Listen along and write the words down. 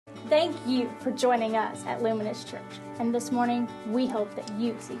Thank you for joining us at Luminous Church. And this morning, we hope that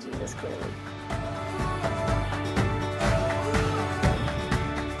you see Jesus clearly.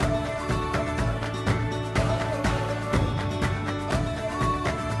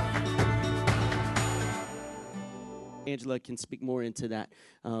 Angela can speak more into that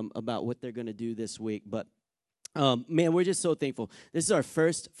about what they're going to do this week. But, man, we're just so thankful. This is our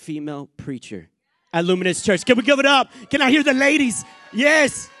first female preacher at Luminous Church. Can we give it up? Can I hear the ladies?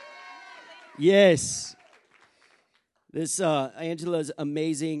 Yes. Yes. This Angela's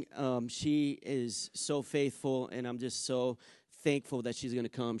amazing. She is so faithful, and I'm just so thankful that she's going to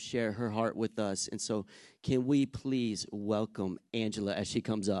come share her heart with us. And so can we please welcome Angela as she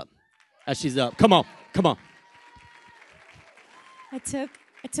comes up, as she's up. Come on. Come on. I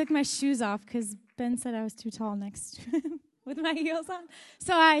took my shoes off because Ben said I was too tall next with my heels on.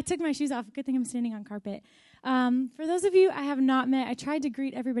 So I took my shoes off. Good thing I'm standing on carpet. For those of you I have not met, I tried to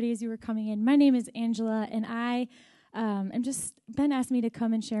greet everybody as you were coming in. My name is Angela, and I am just, Ben asked me to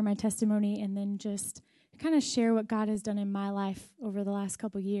come and share my testimony and then just kind of share what God has done in my life over the last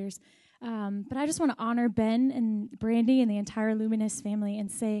couple years. But I just want to honor Ben and Brandy and the entire Luminous family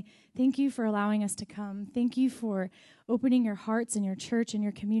and say thank you for allowing us to come. Thank you for opening your hearts and your church and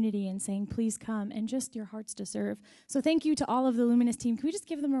your community and saying, please come, and just your hearts to serve. So thank you to all of the Luminous team. Can we just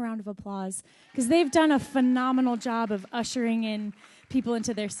give them a round of applause? Because they've done a phenomenal job of ushering in people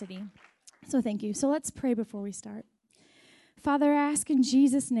into their city. So thank you. So let's pray before we start. Father, I ask in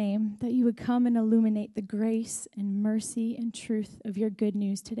Jesus' name that you would come and illuminate the grace and mercy and truth of your good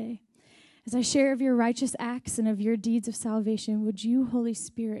news today. As I share of your righteous acts and of your deeds of salvation, would you, Holy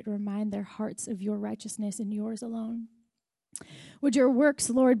Spirit, remind their hearts of your righteousness and yours alone? Would your works,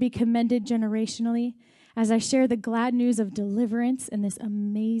 Lord, be commended generationally? As I share the glad news of deliverance in this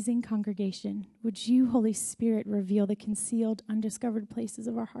amazing congregation, would you, Holy Spirit, reveal the concealed, undiscovered places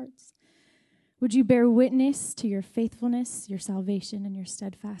of our hearts? Would you bear witness to your faithfulness, your salvation, and your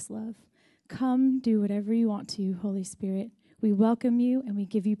steadfast love? Come, do whatever you want to, Holy Spirit. We welcome you, and we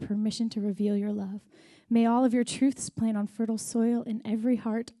give you permission to reveal your love. May all of your truths plant on fertile soil in every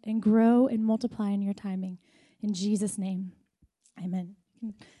heart and grow and multiply in your timing. In Jesus' name, amen.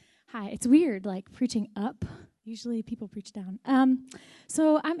 Hi, it's weird, like preaching up. Usually people preach down.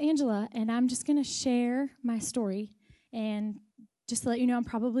 So I'm Angela, and I'm just going to share my story. And just to let you know, I'm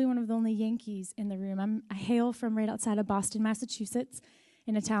probably one of the only Yankees in the room. I hail from right outside of Boston, Massachusetts,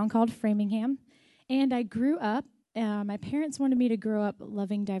 in a town called Framingham. And I grew up. My parents wanted me to grow up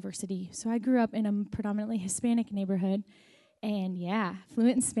loving diversity. So I grew up in a predominantly Hispanic neighborhood, and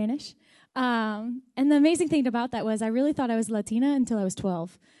fluent in Spanish. And the amazing thing about that was I really thought I was Latina until I was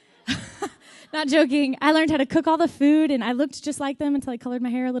 12. Not joking. I learned how to cook all the food, and I looked just like them until I colored my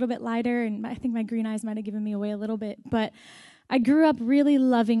hair a little bit lighter, and I think my green eyes might have given me away a little bit. But I grew up really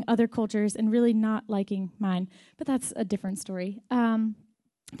loving other cultures and really not liking mine. But that's a different story.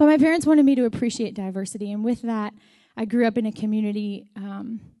 But my parents wanted me to appreciate diversity, and with that, I grew up in a community,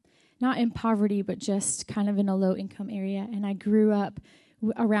 not in poverty, but just kind of in a low-income area, and I grew up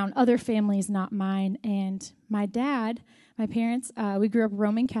around other families, not mine, and my dad, my parents, we grew up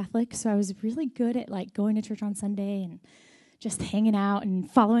Roman Catholic, so I was really good at, like, going to church on Sunday and just hanging out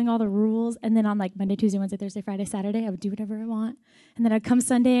and following all the rules. And then on like Monday, Tuesday, Wednesday, Thursday, Friday, Saturday, I would do whatever I want. And then I'd come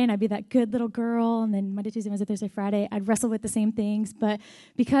Sunday and I'd be that good little girl. And then Monday, Tuesday, Wednesday, Thursday, Friday, I'd wrestle with the same things. But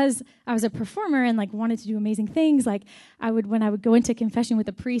because I was a performer and like wanted to do amazing things, like when I would go into confession with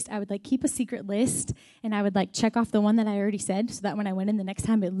a priest, I would like keep a secret list and I would like check off the one that I already said so that when I went in the next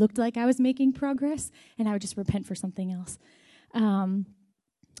time, it looked like I was making progress and I would just repent for something else.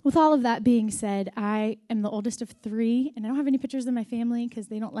 With all of that being said, I am the oldest of 3, and I don't have any pictures of my family because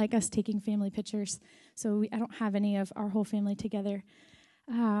they don't like us taking family pictures, so I don't have any of our whole family together.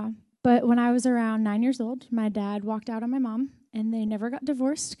 But when I was around 9 years old, my dad walked out on my mom, and they never got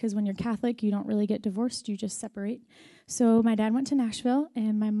divorced because when you're Catholic, you don't really get divorced, you just separate. So my dad went to Nashville,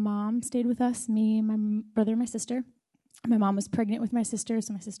 and my mom stayed with us, me, my brother, and my sister. My mom was pregnant with my sister,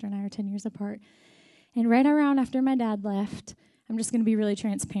 so my sister and I are 10 years apart. And right around after my dad left, I'm just going to be really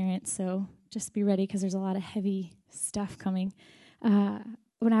transparent, so just be ready because there's a lot of heavy stuff coming.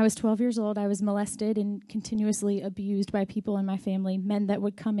 When I was 12 years old, I was molested and continuously abused by people in my family, men that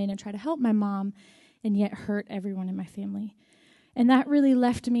would come in and try to help my mom and yet hurt everyone in my family. And that really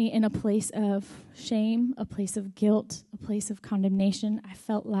left me in a place of shame, a place of guilt, a place of condemnation. I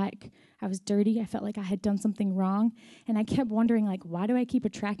felt like I was dirty. I felt like I had done something wrong. And I kept wondering, like, why do I keep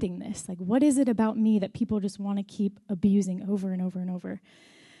attracting this? Like, what is it about me that people just want to keep abusing over and over and over?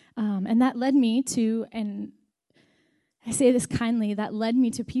 And that led me to, and I say this kindly, that led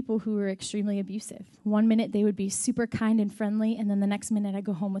me to people who were extremely abusive. One minute they would be super kind and friendly, and then the next minute I'd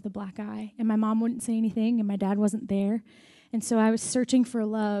go home with a black eye. And my mom wouldn't say anything, and my dad wasn't there. And so I was searching for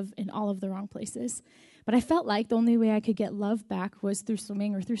love in all of the wrong places. But I felt like the only way I could get love back was through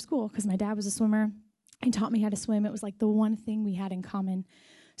swimming or through school, because my dad was a swimmer and taught me how to swim. It was like the one thing we had in common.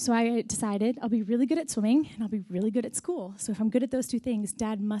 So I decided I'll be really good at swimming and I'll be really good at school. So if I'm good at those two things,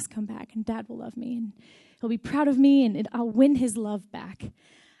 Dad must come back and Dad will love me and he'll be proud of me and I'll win his love back.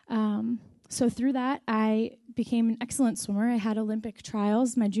 So through that, I became an excellent swimmer. I had Olympic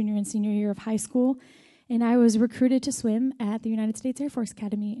trials my junior and senior year of high school, and I was recruited to swim at the United States Air Force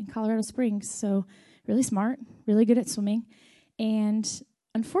Academy in Colorado Springs. So really smart, really good at swimming. And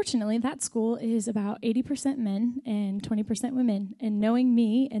unfortunately, that school is about 80% men and 20% women. And knowing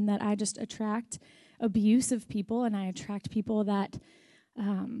me and that I just attract abusive people and I attract people that,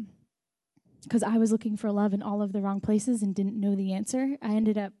 because I was looking for love in all of the wrong places and didn't know the answer, I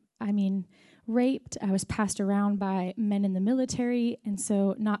ended up, raped. I was passed around by men in the military. And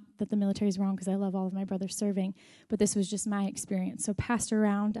so not that the military is wrong because I love all of my brothers serving, but this was just my experience. So passed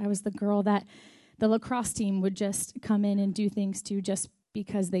around, I was the girl that the lacrosse team would just come in and do things to just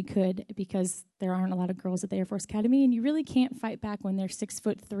because they could, because there aren't a lot of girls at the Air Force Academy, and you really can't fight back when they're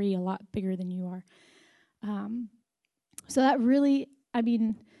 6'3", a lot bigger than you are. So that really,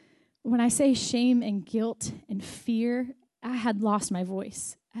 when I say shame and guilt and fear, I had lost my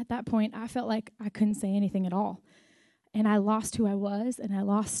voice. At that point, I felt like I couldn't say anything at all. And I lost who I was, and I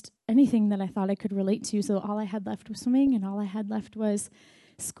lost anything that I thought I could relate to. So all I had left was swimming, and all I had left was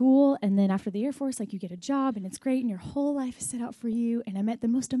school. And then after the Air Force, you get a job, and it's great, and your whole life is set out for you. And I met the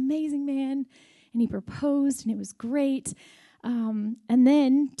most amazing man, and he proposed, and it was great. And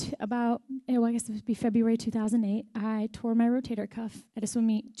then I guess it would be February 2008, I tore my rotator cuff at a swim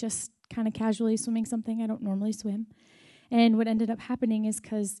meet, just kind of casually swimming something I don't normally swim. And what ended up happening is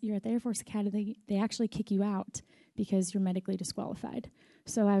because you're at the Air Force Academy, they actually kick you out because you're medically disqualified.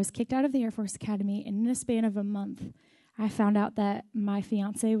 So I was kicked out of the Air Force Academy, and in a span of a month, I found out that my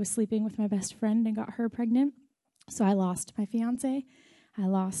fiance was sleeping with my best friend and got her pregnant. So I lost my fiance, I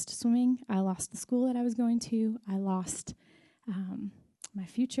lost swimming, I lost the school that I was going to, I lost my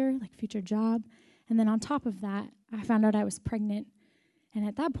future job. And then on top of that, I found out I was pregnant. And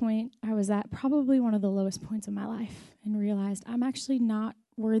at that point, I was at probably one of the lowest points of my life and realized I'm actually not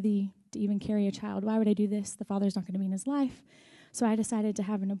worthy to even carry a child. Why would I do this? The father's not going to be in his life. So I decided to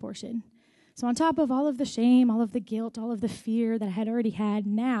have an abortion. So on top of all of the shame, all of the guilt, all of the fear that I had already had,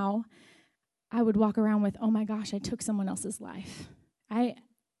 now I would walk around with, oh my gosh, I took someone else's life.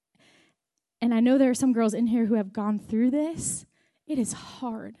 And I know there are some girls in here who have gone through this. It is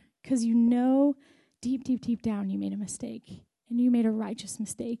hard because you know deep, deep, deep down you made a mistake. And you made a righteous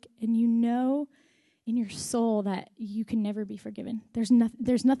mistake, and you know in your soul that you can never be forgiven. There's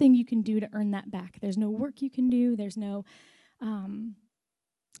nothing you can do to earn that back. There's no work you can do. There's no thing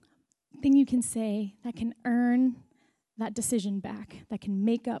you can say that can earn that decision back, that can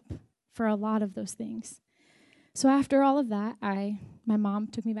make up for a lot of those things. So after all of that, my mom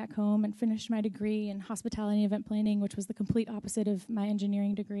took me back home and finished my degree in hospitality and event planning, which was the complete opposite of my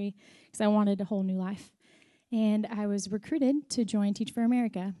engineering degree, because I wanted a whole new life. And I was recruited to join Teach for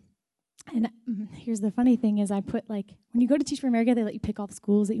America. And here's the funny thing is I put, when you go to Teach for America, they let you pick all the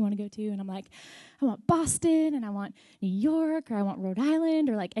schools that you want to go to. And I'm like, I want Boston, and I want New York, or I want Rhode Island,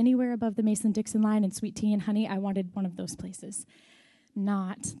 or anywhere above the Mason-Dixon line and Sweet Tea and Honey. I wanted one of those places,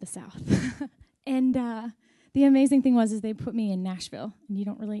 not the South. And the amazing thing was they put me in Nashville. And you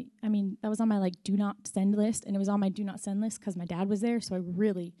don't really, that was on my, do not send list. And it was on my do not send list because my dad was there. So I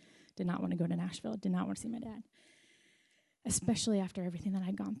really did not want to go to Nashville, did not want to see my dad, especially after everything that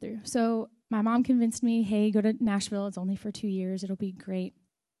I'd gone through. So my mom convinced me, hey, go to Nashville. It's only for 2 years. It'll be great.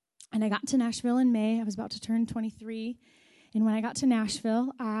 And I got to Nashville in May. I was about to turn 23. And when I got to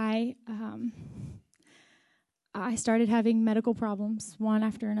Nashville, I started having medical problems, one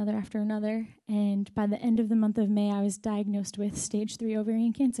after another. And by the end of the month of May, I was diagnosed with stage 3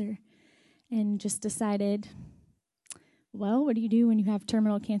 ovarian cancer and just decided, well, what do you do when you have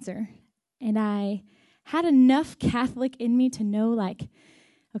terminal cancer? And I had enough Catholic in me to know,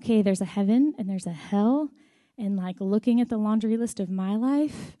 okay, there's a heaven and there's a hell. And looking at the laundry list of my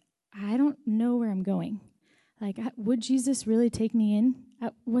life, I don't know where I'm going. Would Jesus really take me in?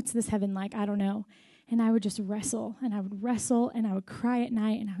 What's this heaven like? I don't know. And I would just wrestle, and I would cry at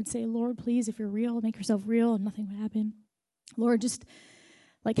night, and I would say, Lord, please, if you're real, make yourself real, and nothing would happen. Lord, just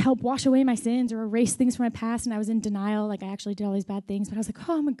help wash away my sins or erase things from my past. And I was in denial, I actually did all these bad things, but I was like,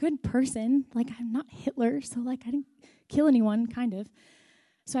 oh, I'm a good person. I'm not Hitler, so I didn't kill anyone, kind of.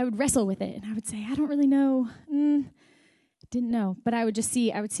 So I would wrestle with it, and I would say, I don't really know. didn't know, but I would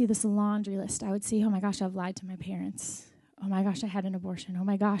see this laundry list. I would see, oh my gosh, I've lied to my parents. Oh my gosh, I had an abortion. Oh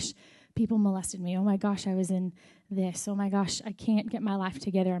my gosh, people molested me. Oh my gosh, I was in this. Oh my gosh, I can't get my life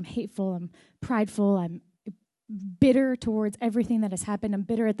together. I'm hateful. I'm prideful. I'm bitter towards everything that has happened. I'm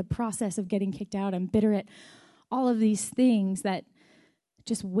bitter at the process of getting kicked out. I'm bitter at all of these things that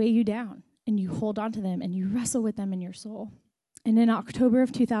just weigh you down, and you hold on to them and you wrestle with them in your soul. And in October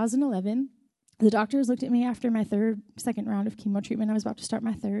of 2011, the doctors looked at me after my second round of chemo treatment. I was about to start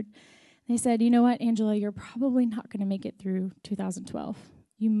my third. They said, you know what, Angela, you're probably not going to make it through 2012.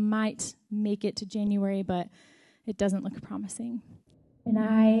 You might make it to January, but it doesn't look promising. And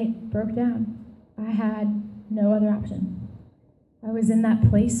I broke down. I had no other option. I was in that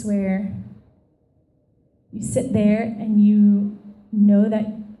place where you sit there and you know that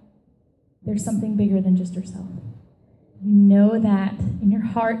there's something bigger than just yourself. You know that in your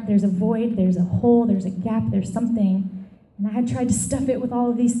heart there's a void, there's a hole, there's a gap, there's something. And I had tried to stuff it with all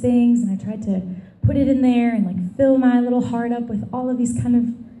of these things, and I tried to put it in there and like fill my little heart up with all of these kind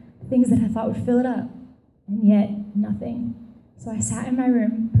of things that I thought would fill it up. And yet, nothing. So I sat in my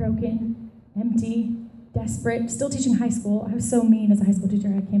room, broken, empty, desperate, still teaching high school. I was so mean as a high school teacher.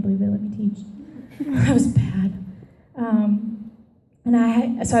 I can't believe they let me teach. I was bad.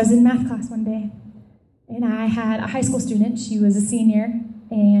 So I was in math class one day, and I had a high school student. She was a senior,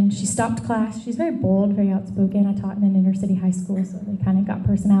 and she stopped class. She's very bold, very outspoken. I taught in an inner city high school, so they kind of got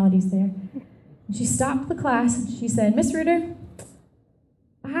personalities there. And she stopped the class, and she said, Miss Reuter,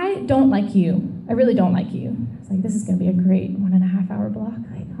 I don't like you. I really don't like you. I was like, this is going to be a great 1.5 hour block.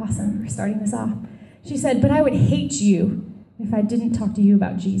 Like, awesome, we're starting this off. She said, but I would hate you if I didn't talk to you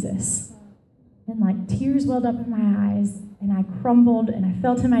about Jesus. And like tears welled up in my eyes, and I crumbled, and I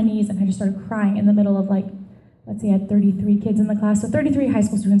fell to my knees, and I just started crying in the middle of like, let's say I had 33 kids in the class, so 33 high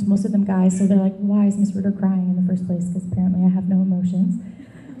school students, most of them guys, so they're like, why is Miss Reuter crying in the first place? Because apparently I have no emotions.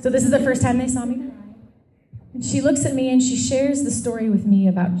 So this is the first time they saw me cry. And she looks at me and she shares the story with me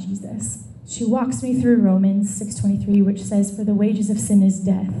about Jesus. She walks me through Romans 6:23, which says, for the wages of sin is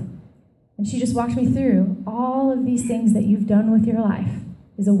death. And she just walked me through all of these things that you've done with your life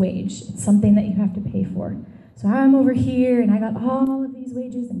is a wage. It's something that you have to pay for. So I'm over here, and I got all of these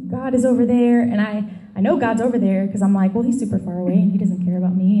wages, and God is over there, and I know God's over there because I'm like, well, he's super far away, and he doesn't care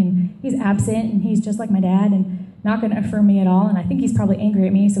about me, and he's absent, and he's just like my dad, and not going to affirm me at all, and I think he's probably angry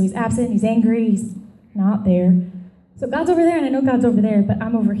at me, so he's absent, he's angry, he's not there. So God's over there, and I know God's over there, but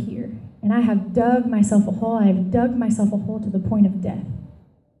I'm over here, and I have dug myself a hole. I have dug myself a hole to the point of death.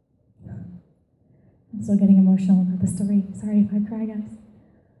 I'm still getting emotional about the story. Sorry if I cry, guys.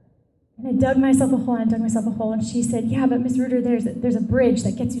 And I dug myself a hole, and she said, yeah, but Miss Reuter, there's a bridge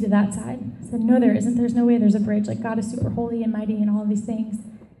that gets you to that side. I said, no, there isn't. There's no way there's a bridge. Like, God is super holy and mighty and all of these things.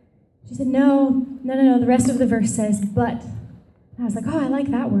 She said, no. The rest of the verse says, but. And I was like, oh, I like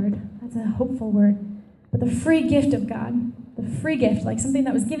that word. That's a hopeful word. But the free gift of God, the free gift, like something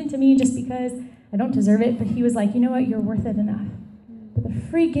that was given to me just because I don't deserve it, but he was like, you know what, you're worth it enough. But the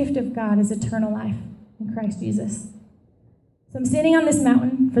free gift of God is eternal life in Christ Jesus. So I'm standing on this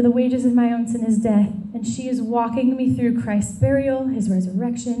mountain, for the wages of my own sin is death, and she is walking me through Christ's burial, his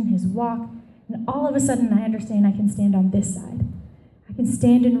resurrection, his walk, and all of a sudden I understand I can stand on this side. I can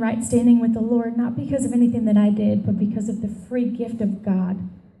stand in right standing with the Lord, not because of anything that I did, but because of the free gift of God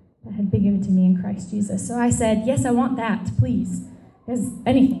that had been given to me in Christ Jesus. So I said, yes, I want that, please. There's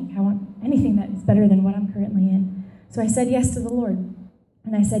anything. I want anything that is better than what I'm currently in. So I said yes to the Lord.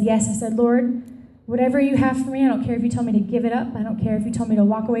 And I said, yes. I said, Lord, whatever you have for me, I don't care if you tell me to give it up. I don't care if you tell me to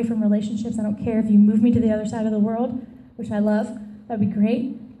walk away from relationships. I don't care if you move me to the other side of the world, which I love. That'd be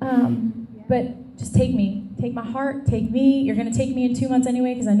great. But just take me. Take my heart. Take me. You're going to take me in 2 months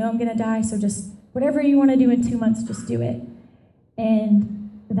anyway because I know I'm going to die. So just whatever you want to do in 2 months, just do it. And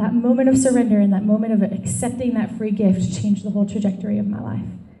that moment of surrender and that moment of accepting that free gift changed the whole trajectory of my life.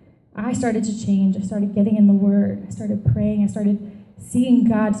 I started to change. I started getting in the Word. I started praying. I started seeing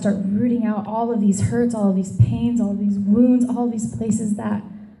God start rooting out all of these hurts, all of these pains, all of these wounds, all of these places that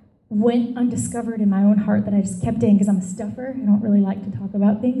went undiscovered in my own heart that I just kept in because I'm a stuffer. I don't really like to talk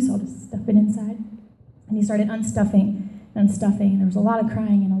about things, so I'll just stuff it inside. And he started unstuffing, and there was a lot of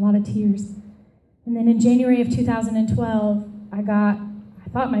crying and a lot of tears. And then in January of 2012, I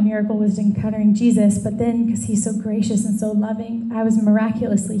thought my miracle was encountering Jesus, but then because he's so gracious and so loving, I was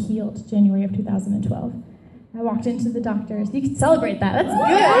miraculously healed January of 2012. I walked into the doctors. You can celebrate that. That's good.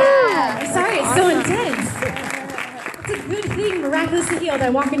 Yeah. Sorry, it's so intense. It's a good thing, miraculously healed. I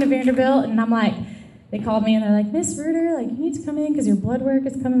walk into Vanderbilt, and I'm like, they called me, and they're like, Miss Reuter, like, you need to come in because your blood work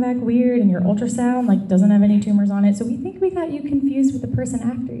is coming back weird, and your ultrasound, like, doesn't have any tumors on it, so we think we got you confused with the person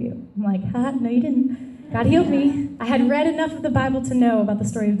after you. I'm like, huh? No, you didn't. God healed me. I had read enough of the Bible to know about the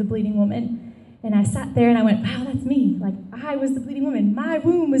story of the bleeding woman. And I sat there and I went, wow, that's me. Like, I was the bleeding woman. My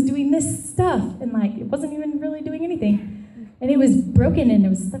womb was doing this stuff. And, like, it wasn't even really doing anything. And it was broken and there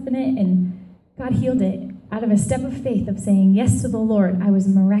was stuff in it. And God healed it. Out of a step of faith of saying yes to the Lord, I was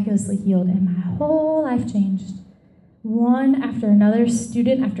miraculously healed. And my whole life changed. One after another,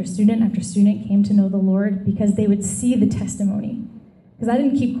 student after student after student came to know the Lord because they would see the testimony. Because I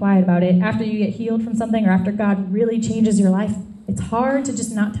didn't keep quiet about it. After you get healed from something or after God really changes your life, it's hard to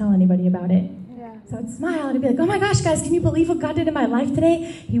just not tell anybody about it. Yeah. So I'd smile and I'd be like, oh my gosh, guys, can you believe what God did in my life today?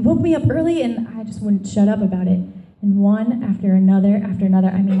 He woke me up early, and I just wouldn't shut up about it. And one after another,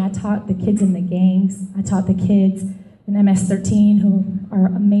 I mean, I taught the kids in the gangs. I taught the kids in MS-13 who are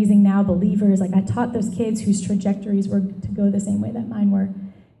amazing now believers. Like, I taught those kids whose trajectories were to go the same way that mine were.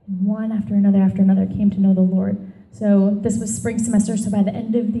 And one after another came to know the Lord. So this was spring semester, so by the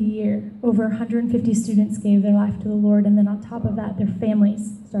end of the year, over 150 students gave their life to the Lord, and then on top of that, their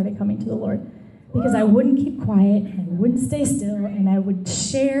families started coming to the Lord. Because I wouldn't keep quiet, and I wouldn't stay still, and I would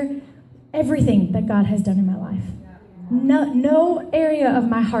share everything that God has done in my life. No area of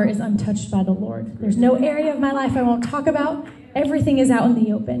my heart is untouched by the Lord. There's no area of my life I won't talk about. Everything is out in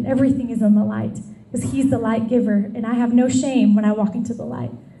the open. Everything is in the light, because He's the light giver, and I have no shame when I walk into the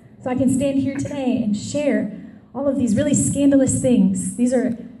light. So I can stand here today and share all of these really scandalous things. These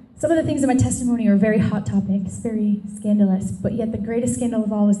are some of the things in my testimony are very hot topics, very scandalous, but yet the greatest scandal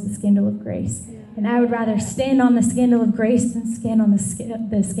of all is the scandal of grace. Yeah. And I would rather stand on the scandal of grace than stand on the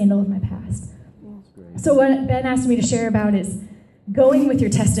scandal of my past. So what Ben asked me to share about is going with your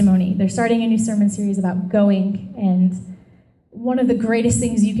testimony. They're starting a new sermon series about going, and one of the greatest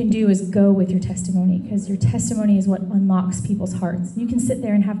things you can do is go with your testimony, because your testimony is what unlocks people's hearts. You can sit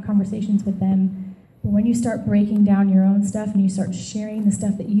there and have conversations with them, but when you start breaking down your own stuff and you start sharing the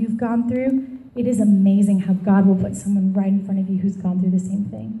stuff that you've gone through, it is amazing how God will put someone right in front of you who's gone through the same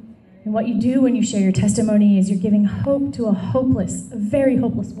thing. And what you do when you share your testimony is you're giving hope to a very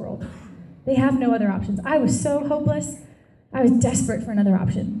hopeless world. They have no other options. I was so hopeless. I was desperate for another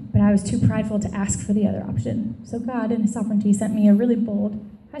option, but I was too prideful to ask for the other option. So God, in His sovereignty, sent me a really bold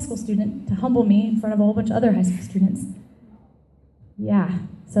high school student to humble me in front of a whole bunch of other high school students. Yeah.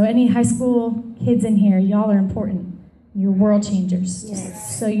 So any high school kids in here, y'all are important. You're world changers.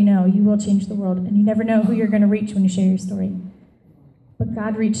 Yes. So you know, you will change the world. And you never know who you're going to reach when you share your story. But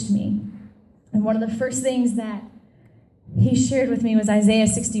God reached me. And one of the first things that He shared with me was Isaiah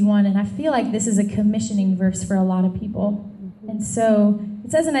 61. And I feel like this is a commissioning verse for a lot of people. And so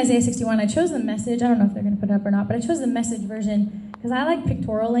it says in Isaiah 61, I chose the Message. I don't know if they're going to put it up or not, but I chose the Message version because I like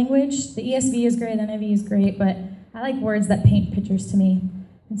pictorial language. The ESV is great, the NIV is great, but I like words that paint pictures to me.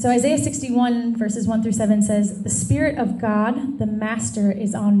 And so Isaiah 61, verses 1 through 7 says, the Spirit of God, the Master,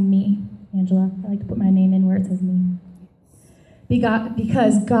 is on me. Angela, I like to put my name in where it says me.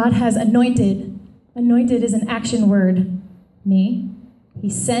 Because God has anointed. Anointed is an action word. Me. He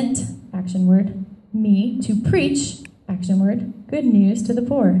sent, action word, me, to preach, action word, good news to the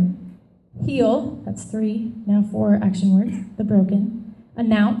poor. Heal, that's 3, now 4 action words, the broken.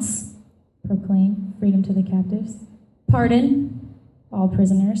 Announce, proclaim, freedom to the captives. Pardon, all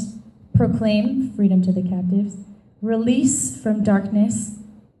prisoners. Proclaim, freedom to the captives. Release from darkness.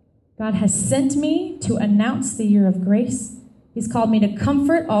 God has sent me to announce the year of grace. He's called me to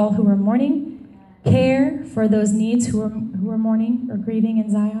comfort all who are mourning, care for those needs who are mourning or grieving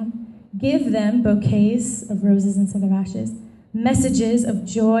in Zion, give them bouquets of roses instead of ashes, messages of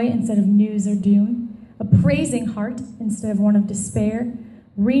joy instead of news or doom, a praising heart instead of one of despair,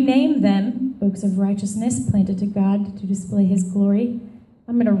 rename them oaks of righteousness planted to God to display His glory.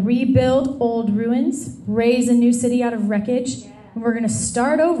 I'm going to rebuild old ruins, raise a new city out of wreckage, and we're going to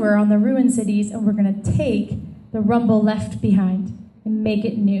start over on the ruined cities, and we're going to take the rumble left behind and make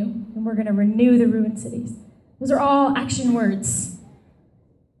it new, and we're going to renew the ruined cities. Those are all action words.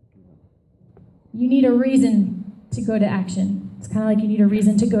 You need a reason to go to action. It's kind of like you need a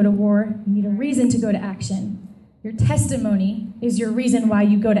reason to go to war. You need a reason to go to action. Your testimony is your reason why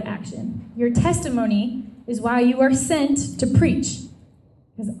you go to action. Your testimony is why you are sent to preach.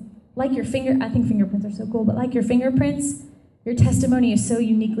 Because like your I think fingerprints are so cool, but like your fingerprints, your testimony is so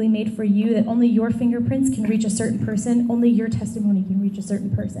uniquely made for you that only your fingerprints can reach a certain person. Only your testimony can reach a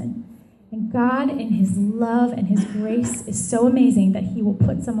certain person. And God, in His love and His grace, is so amazing that He will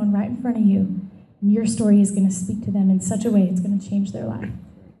put someone right in front of you, and your story is going to speak to them in such a way it's going to change their life.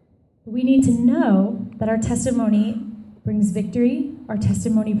 We need to know that our testimony brings victory, our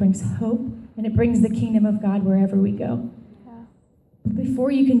testimony brings hope, and it brings the kingdom of God wherever we go. Yeah. But before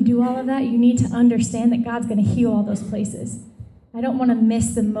you can do all of that, you need to understand that God's going to heal all those places. I don't want to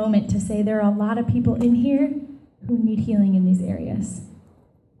miss the moment to say there are a lot of people in here who need healing in these areas.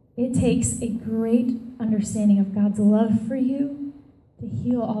 It takes a great understanding of God's love for you to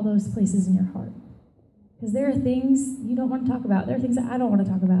heal all those places in your heart. Because there are things you don't want to talk about. There are things that I don't want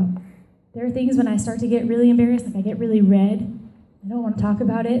to talk about. There are things when I start to get really embarrassed, like I get really red. I don't want to talk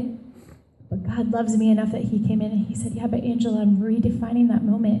about it. But God loves me enough that he came in and he said, yeah, but Angela, I'm redefining that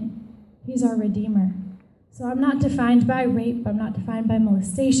moment. He's our Redeemer. So I'm not defined by rape. I'm not defined by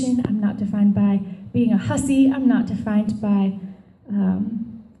molestation. I'm not defined by being a hussy. I'm not defined by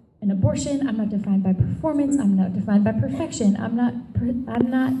an abortion. I'm not defined by performance. I'm not defined by perfection. I'm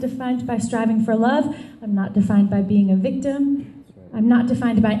not defined by striving for love. I'm not defined by being a victim. I'm not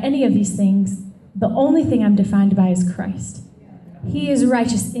defined by any of these things. The only thing I'm defined by is Christ. He is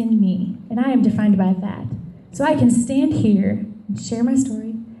righteous in me, and I am defined by that. So I can stand here and share my story,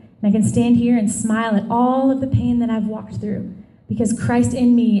 and I can stand here and smile at all of the pain that I've walked through, because Christ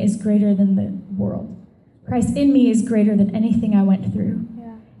in me is greater than the world. Christ in me is greater than anything I went through.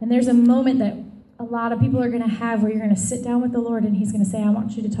 Yeah. And there's a moment that a lot of people are going to have where you're going to sit down with the Lord, and he's going to say, I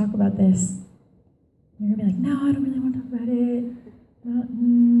want you to talk about this. And you're going to be like, no, I don't really want to talk about it.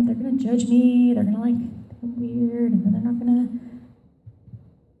 They're going to judge me. They're going to think I'm weird, and then they're not going to.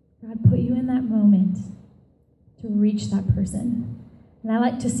 God put you in that moment to reach that person. And I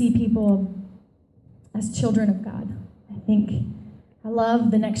like to see people as children of God. I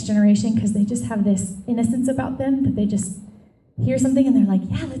love the next generation because they just have this innocence about them that they just hear something and they're like,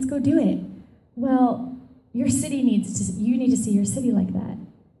 yeah, let's go do it. Well, you need to see your city like that.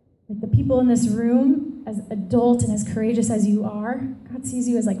 Like the people in this room, as adult and as courageous as you are, God sees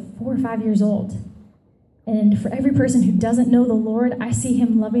you as like 4 or 5 years old. And for every person who doesn't know the Lord, I see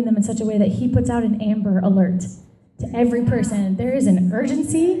him loving them in such a way that he puts out an amber alert to every person. There is an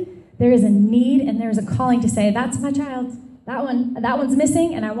urgency, there is a need, and there is a calling to say, that's my child. That one's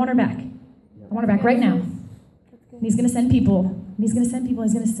missing, and I want her back. I want her back right now. And he's going to send people. And he's going to send people.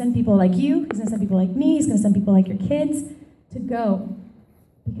 He's going to send people like you. He's going to send people like me. He's going to send people like your kids to go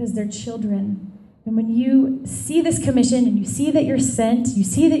because they're children. And when you see this commission and you see that you're sent, you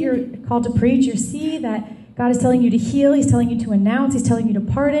see that you're called to preach, you see that God is telling you to heal, he's telling you to announce, he's telling you to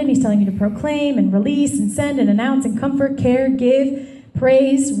pardon, he's telling you to proclaim and release and send and announce and comfort, care, give,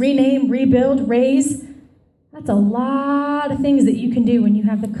 praise, rename, rebuild, raise. That's a lot of things that you can do when you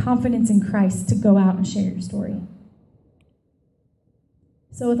have the confidence in Christ to go out and share your story.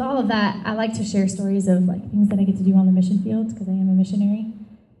 So with all of that, I like to share stories of like things that I get to do on the mission fields because I am a missionary.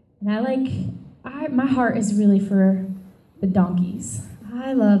 And my heart is really for the donkeys.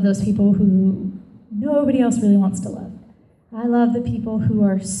 I love those people who nobody else really wants to love. I love the people who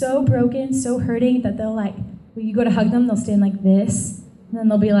are so broken, so hurting that they'll like, when you go to hug them, they'll stand like this, and then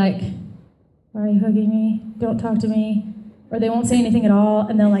they'll be like, why are you hugging me? Don't talk to me. Or they won't say anything at all,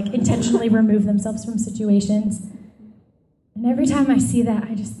 and they'll like intentionally remove themselves from situations. And every time I see that,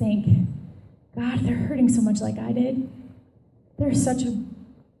 I just think, God, they're hurting so much like I did. They're such a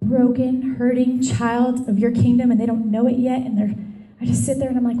broken, hurting child of your kingdom, and they don't know it yet. And I just sit there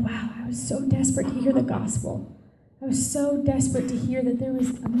and I'm like, wow, I was so desperate to hear the gospel. I was so desperate to hear that there was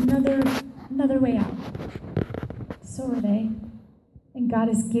another way out. So are they. And God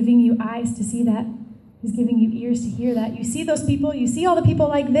is giving you eyes to see that. He's giving you ears to hear that. You see those people, you see all the people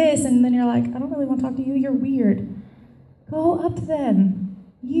like this, and then you're like, I don't really want to talk to you. You're weird. Go up to them.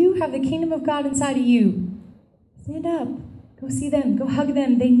 You have the kingdom of God inside of you. Stand up. Go see them. Go hug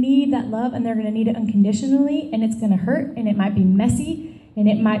them. They need that love, and they're going to need it unconditionally, and it's going to hurt, and it might be messy, and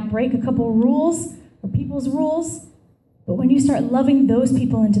it might break a couple rules or people's rules. But when you start loving those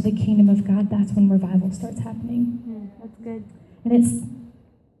people into the kingdom of God, that's when revival starts happening. That's good. And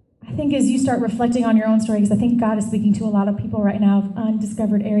I think as you start reflecting on your own story, because I think God is speaking to a lot of people right now of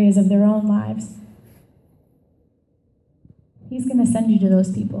undiscovered areas of their own lives, he's going to send you to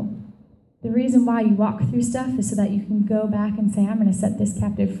those people. The reason why you walk through stuff is so that you can go back and say, I'm going to set this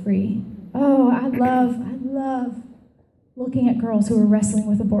captive free. Oh, I love looking at girls who are wrestling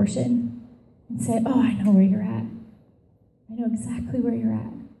with abortion and say, oh, I know where you're at. I know exactly where you're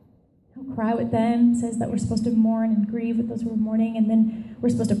at. I'll cry with them. It says that we're supposed to mourn and grieve with those who are mourning, and then we're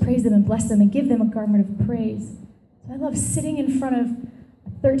supposed to praise them and bless them and give them a garment of praise. So I love sitting in front of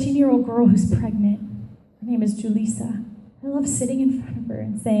a 13-year-old girl who's pregnant. Her name is Julissa. I love sitting in front of her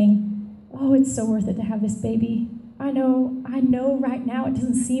and saying, oh, it's so worth it to have this baby. I know right now it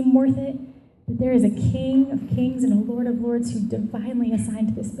doesn't seem worth it, but there is a King of Kings and a Lord of Lords who divinely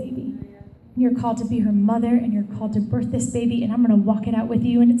assigned this baby. And you're called to be her mother, and you're called to birth this baby, and I'm going to walk it out with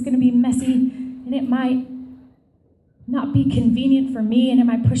you, and it's going to be messy, and it might not be convenient for me, and it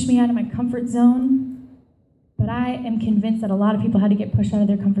might push me out of my comfort zone, But I am convinced that a lot of people had to get pushed out of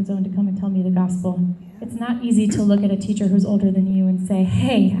their comfort zone to come and tell me the gospel. It's not easy to look at a teacher who's older than you and say,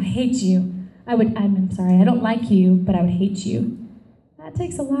 hey, I hate you. I'm sorry, I don't like you, but I would hate you. That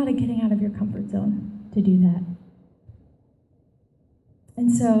takes a lot of getting out of your comfort zone to do that.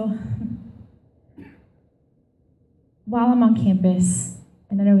 And so, while I'm on campus,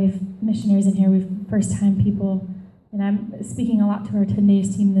 and I know we have missionaries in here, we have first-time people, and I'm speaking a lot to our 10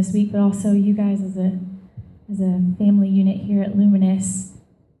 Days team this week, but also you guys as a family unit here at Luminous.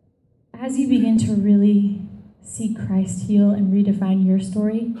 As you begin to really see Christ heal and redefine your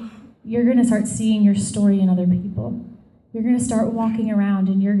story, you're going to start seeing your story in other people. You're going to start walking around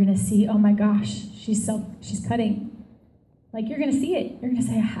and you're going to see, oh my gosh, she's cutting. Like, you're going to see it. You're going to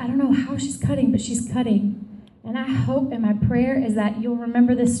say, I don't know how she's cutting, but she's cutting. And I hope and my prayer is that you'll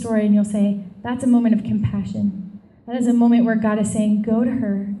remember this story and you'll say, that's a moment of compassion. That is a moment where God is saying, go to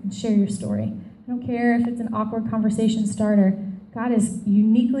her and share your story. I don't care if it's an awkward conversation starter. God has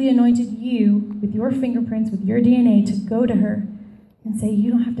uniquely anointed you with your fingerprints, with your DNA, to go to her and say,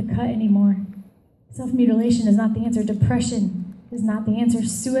 you don't have to cut anymore. Self-mutilation is not the answer. Depression is not the answer.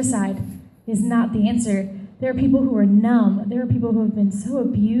 Suicide is not the answer. There are people who are numb. There are people who have been so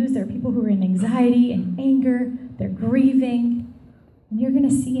abused. There are people who are in anxiety and anger. They're grieving. And you're going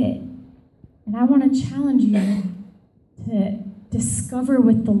to see it. And I want to challenge you to discover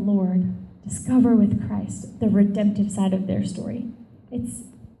with the Lord, discover with Christ, the redemptive side of their story. It's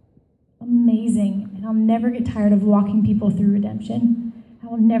amazing. And I'll never get tired of walking people through redemption. I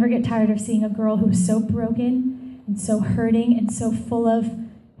will never get tired of seeing a girl who's so broken and so hurting and so full of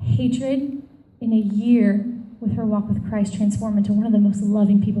hatred in a year with her walk with Christ transform into one of the most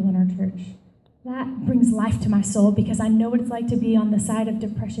loving people in our church. That brings life to my soul because I know what it's like to be on the side of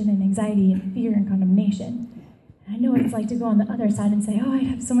depression and anxiety and fear and condemnation. And I know what it's like to go on the other side and say, oh, I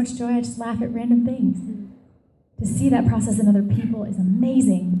have so much joy, I just laugh at random things. To see that process in other people is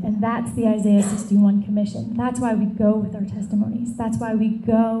amazing. And that's the Isaiah 61 commission. That's why we go with our testimonies. That's why we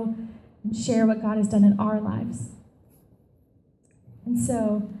go and share what God has done in our lives. And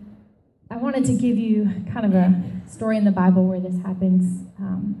so I wanted to give you kind of a story in the Bible where this happens.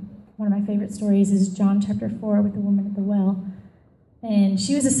 One of my favorite stories is John chapter 4 with the woman at the well. And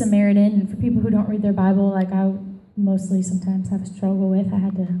she was a Samaritan. And for people who don't read their Bible, like I mostly sometimes have a struggle with, I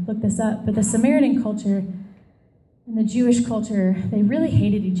had to look this up. But the Samaritan culture and the Jewish culture, they really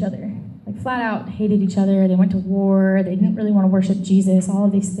hated each other. Like flat out hated each other. They went to war. They didn't really want to worship Jesus, all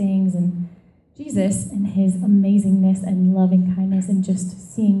of these things. And Jesus and his amazingness and loving kindness and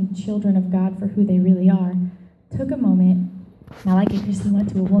just seeing children of God for who they really are took a moment. And I like it because he went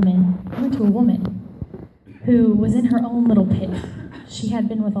to a woman who was in her own little pit. She had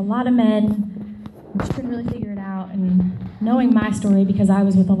been with a lot of men, and she couldn't really figure it out. And knowing my story, because I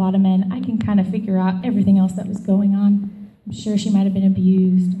was with a lot of men, I can kind of figure out everything else that was going on. I'm sure she might have been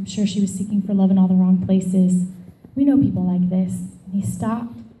abused. I'm sure she was seeking for love in all the wrong places. We know people like this. And he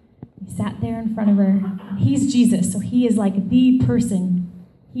stopped. He sat there in front of her. He's Jesus, so he is like the person.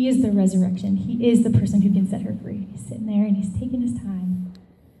 He is the resurrection. He is the person who can set her free. He's sitting there and he's taking his time.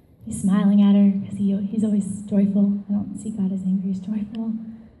 He's smiling at her because he's always joyful. I don't see God as angry. He's joyful.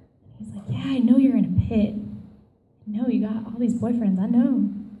 He's like, yeah, I know you're in a pit. I know you got all these boyfriends. I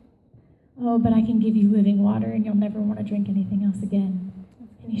know. Oh, but I can give you living water and you'll never want to drink anything else again.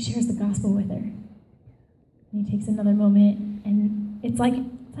 And he shares the gospel with her. And he takes another moment, and it's like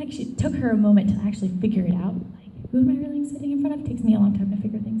she took her a moment to actually figure it out. Like, who am I really sitting in front of? It takes me a long time to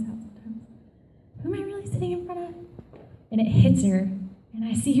figure things out sometimes. Who am I really sitting in front of? And it hits her, and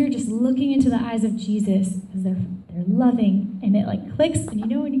I see her just looking into the eyes of Jesus because they're loving, and it like clicks. And you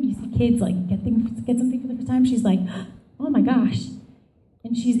know when you see kids like get something for the first time, she's like, oh my gosh.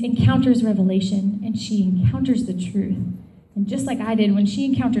 And she encounters revelation, and she encounters the truth. And just like I did, when she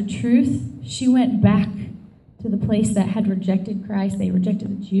encountered truth, she went back to the place that had rejected Christ. They rejected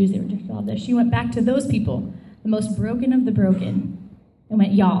the Jews. They rejected all this. She went back to those people, the most broken of the broken, and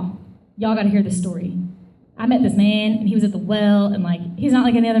went, y'all got to hear this story. I met this man, and he was at the well, and like he's not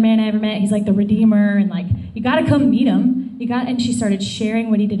like any other man I ever met. He's like the Redeemer, and like you got to come meet him. And she started sharing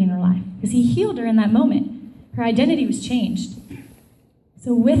what he did in her life because he healed her in that moment. Her identity was changed.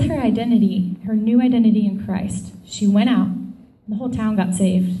 So with her identity, her new identity in Christ, she went out, and the whole town got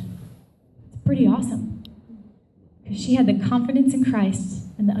saved. It's pretty awesome. Because she had the confidence in Christ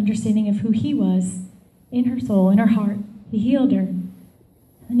and the understanding of who he was in her soul, in her heart. He healed her.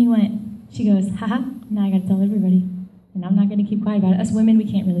 And she goes, haha, now I got to tell everybody. And I'm not going to keep quiet about it. Us women,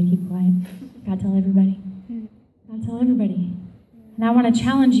 we can't really keep quiet. Got to tell everybody. Got to tell everybody. And I want to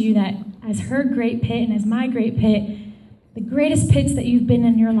challenge you that as her great pit and as my great pit, the greatest pits that you've been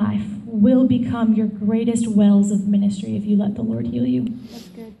in your life will become your greatest wells of ministry if you let the Lord heal you. That's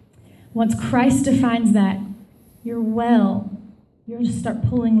good. Once Christ defines that, your well, you're going to start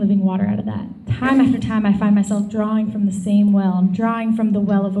pulling living water out of that. Time after time, I find myself drawing from the same well. I'm drawing from the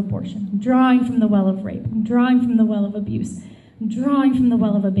well of abortion. I'm drawing from the well of rape. I'm drawing from the well of abuse. I'm drawing from the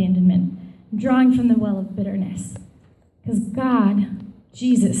well of abandonment. I'm drawing from the well of bitterness. Because God,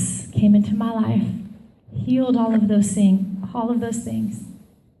 Jesus, came into my life, healed all of those things,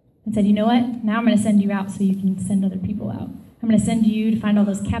 and said, you know what? Now I'm going to send you out so you can send other people out. I'm going to send you to find all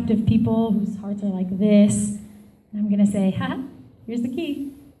those captive people whose hearts are like this. And I'm going to say, here's the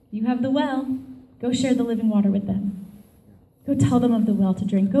key. You have the well. Go share the living water with them. Go tell them of the well to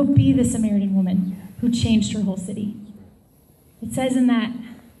drink. Go be the Samaritan woman who changed her whole city. It says in that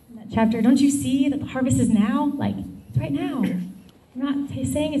chapter, don't you see that the harvest is now? Like, it's right now. I'm not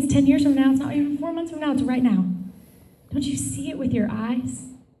saying it's 10 years from now. It's not even 4 months from now. It's right now. Don't you see it with your eyes?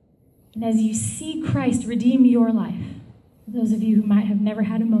 And as you see Christ redeem your life, those of you who might have never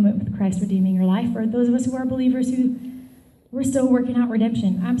had a moment with Christ redeeming your life, or those of us who are believers who we're still working out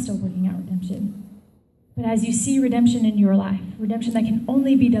redemption. I'm still working out redemption. But as you see redemption in your life, redemption that can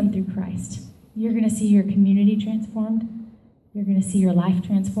only be done through Christ, you're going to see your community transformed. You're going to see your life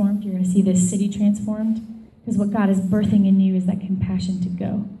transformed. You're going to see this city transformed. Because what God is birthing in you is that compassion to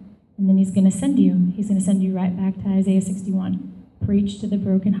go. And then he's going to send you. He's going to send you right back to Isaiah 61. Preach to the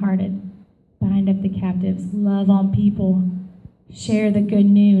brokenhearted. Bind up the captives. Love on people. Share the good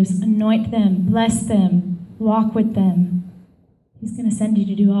news. Anoint them. Bless them. Walk with them. He's going to send you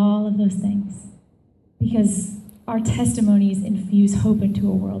to do all of those things. Because our testimonies infuse hope into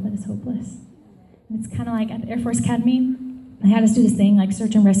a world that is hopeless. And it's kind of like at the Air Force Academy, they had us do this thing like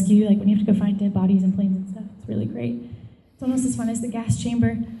search and rescue, like when you have to go find dead bodies in planes and stuff. It's really great. It's almost as fun as the gas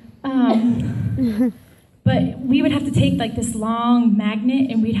chamber. But we would have to take like this long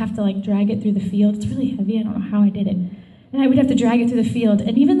magnet and we'd have to like drag it through the field. It's really heavy. I don't know how I did it. And I would have to drag it through the field.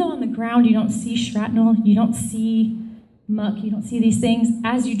 And even though on the ground you don't see shrapnel, you don't see muck, you don't see these things,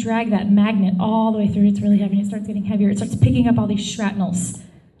 as you drag that magnet all the way through, it's really heavy and it starts getting heavier. It starts picking up all these shrapnels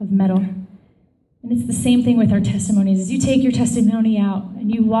of metal. And it's the same thing with our testimonies. As you take your testimony out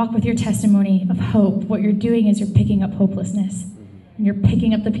and you walk with your testimony of hope, what you're doing is you're picking up hopelessness. And you're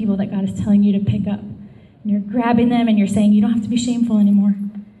picking up the people that God is telling you to pick up. And you're grabbing them and you're saying, you don't have to be shameful anymore.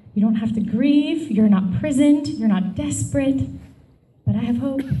 You don't have to grieve. You're not prisoned. You're not desperate. But I have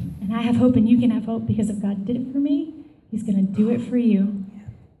hope. And I have hope and you can have hope because if God did it for me, he's going to do it for you.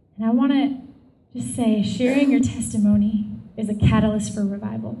 And I want to just say, sharing your testimony is a catalyst for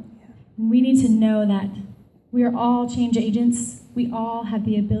revival. And we need to know that we are all change agents. We all have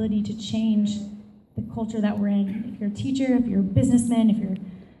the ability to change the culture that we're in. If you're a teacher, if you're a businessman, if you're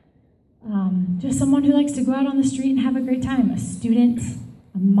just someone who likes to go out on the street and have a great time, a student,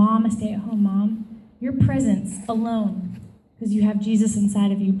 a mom, a stay-at-home mom, your presence alone, because you have Jesus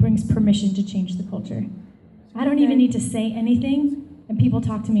inside of you, brings permission to change the culture. I don't even need to say anything, and people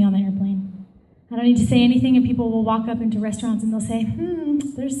talk to me on the airplane. I don't need to say anything, and people will walk up into restaurants, and they'll say,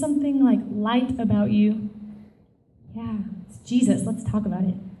 there's something like light about you. Yeah, it's Jesus. Let's talk about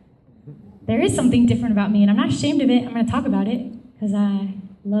it. There is something different about me, and I'm not ashamed of it. I'm going to talk about it, because I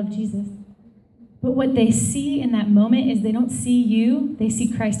love Jesus. But what they see in that moment is they don't see you, they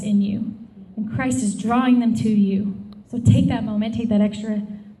see Christ in you. And Christ is drawing them to you. So take that moment, take that extra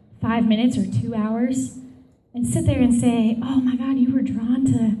 5 minutes or 2 hours, and sit there and say, oh my God, you were drawn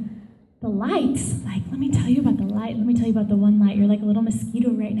to the light. Like, let me tell you about the light. Let me tell you about the one light. You're like a little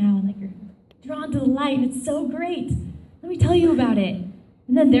mosquito right now, and like you're drawn to the light, and it's so great. Let me tell you about it.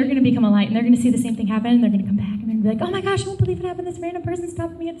 And then they're going to become a light, and they're going to see the same thing happen, and they're going to come back, and they're going to be like, oh my gosh, I won't believe it happened. This random person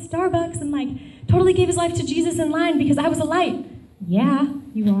stopped me at Starbucks and like totally gave his life to Jesus in line because I was a light. Yeah,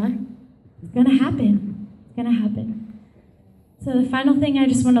 you are. It's going to happen. It's going to happen. So the final thing I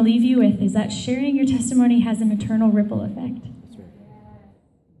just want to leave you with is that sharing your testimony has an eternal ripple effect.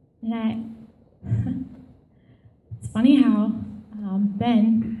 And it's funny how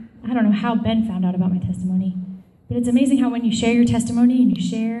I don't know how Ben found out about my testimony, but it's amazing how when you share your testimony and you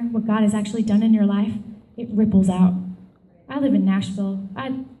share what God has actually done in your life, it ripples out. I live in Nashville.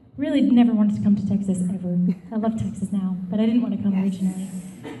 I really never wanted to come to Texas ever. I love Texas now, but I didn't want to come originally.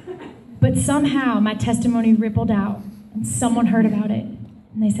 But somehow my testimony rippled out, and someone heard about it.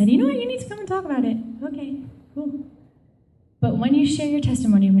 And they said, you know what, you need to come and talk about it. Okay, cool. But when you share your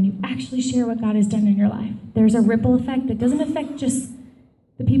testimony, when you actually share what God has done in your life, there's a ripple effect that doesn't affect just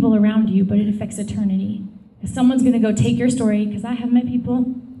the people around you, but it affects eternity. Because someone's going to go take your story, because I have met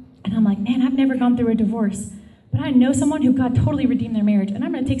people, and I'm like, man, I've never gone through a divorce. But I know someone who God totally redeemed their marriage, and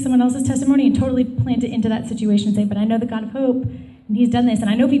I'm going to take someone else's testimony and totally plant it into that situation and say, but I know the God of hope, and And he's done this, and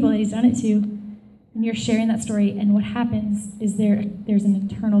I know people that he's done it to. And you're sharing that story, and what happens is there's an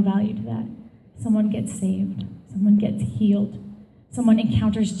eternal value to that. Someone gets saved. Someone gets healed. Someone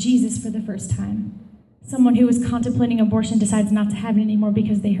encounters Jesus for the first time. Someone who was contemplating abortion decides not to have it anymore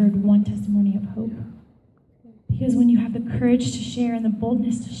because they heard one testimony of hope. Because when you have the courage to share and the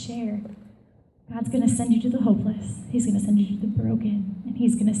boldness to share, God's going to send you to the hopeless. He's going to send you to the broken. And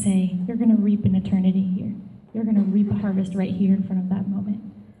he's going to say, you're going to reap an eternity here. You're going to reap a harvest right here in front of that moment.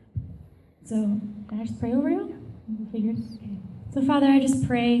 So, can I just pray over you? Okay. So, Father, I just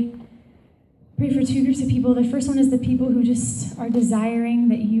pray for two groups of people. The first one is the people who just are desiring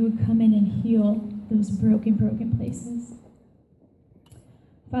that you would come in and heal those broken places.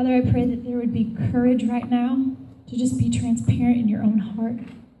 Father, I pray that there would be courage right now to just be transparent in your own heart.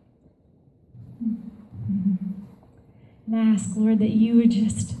 And I ask, Lord, that you would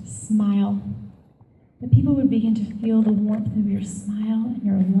just smile. That people would begin to feel the warmth of your smile and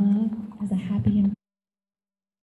your love as a happy and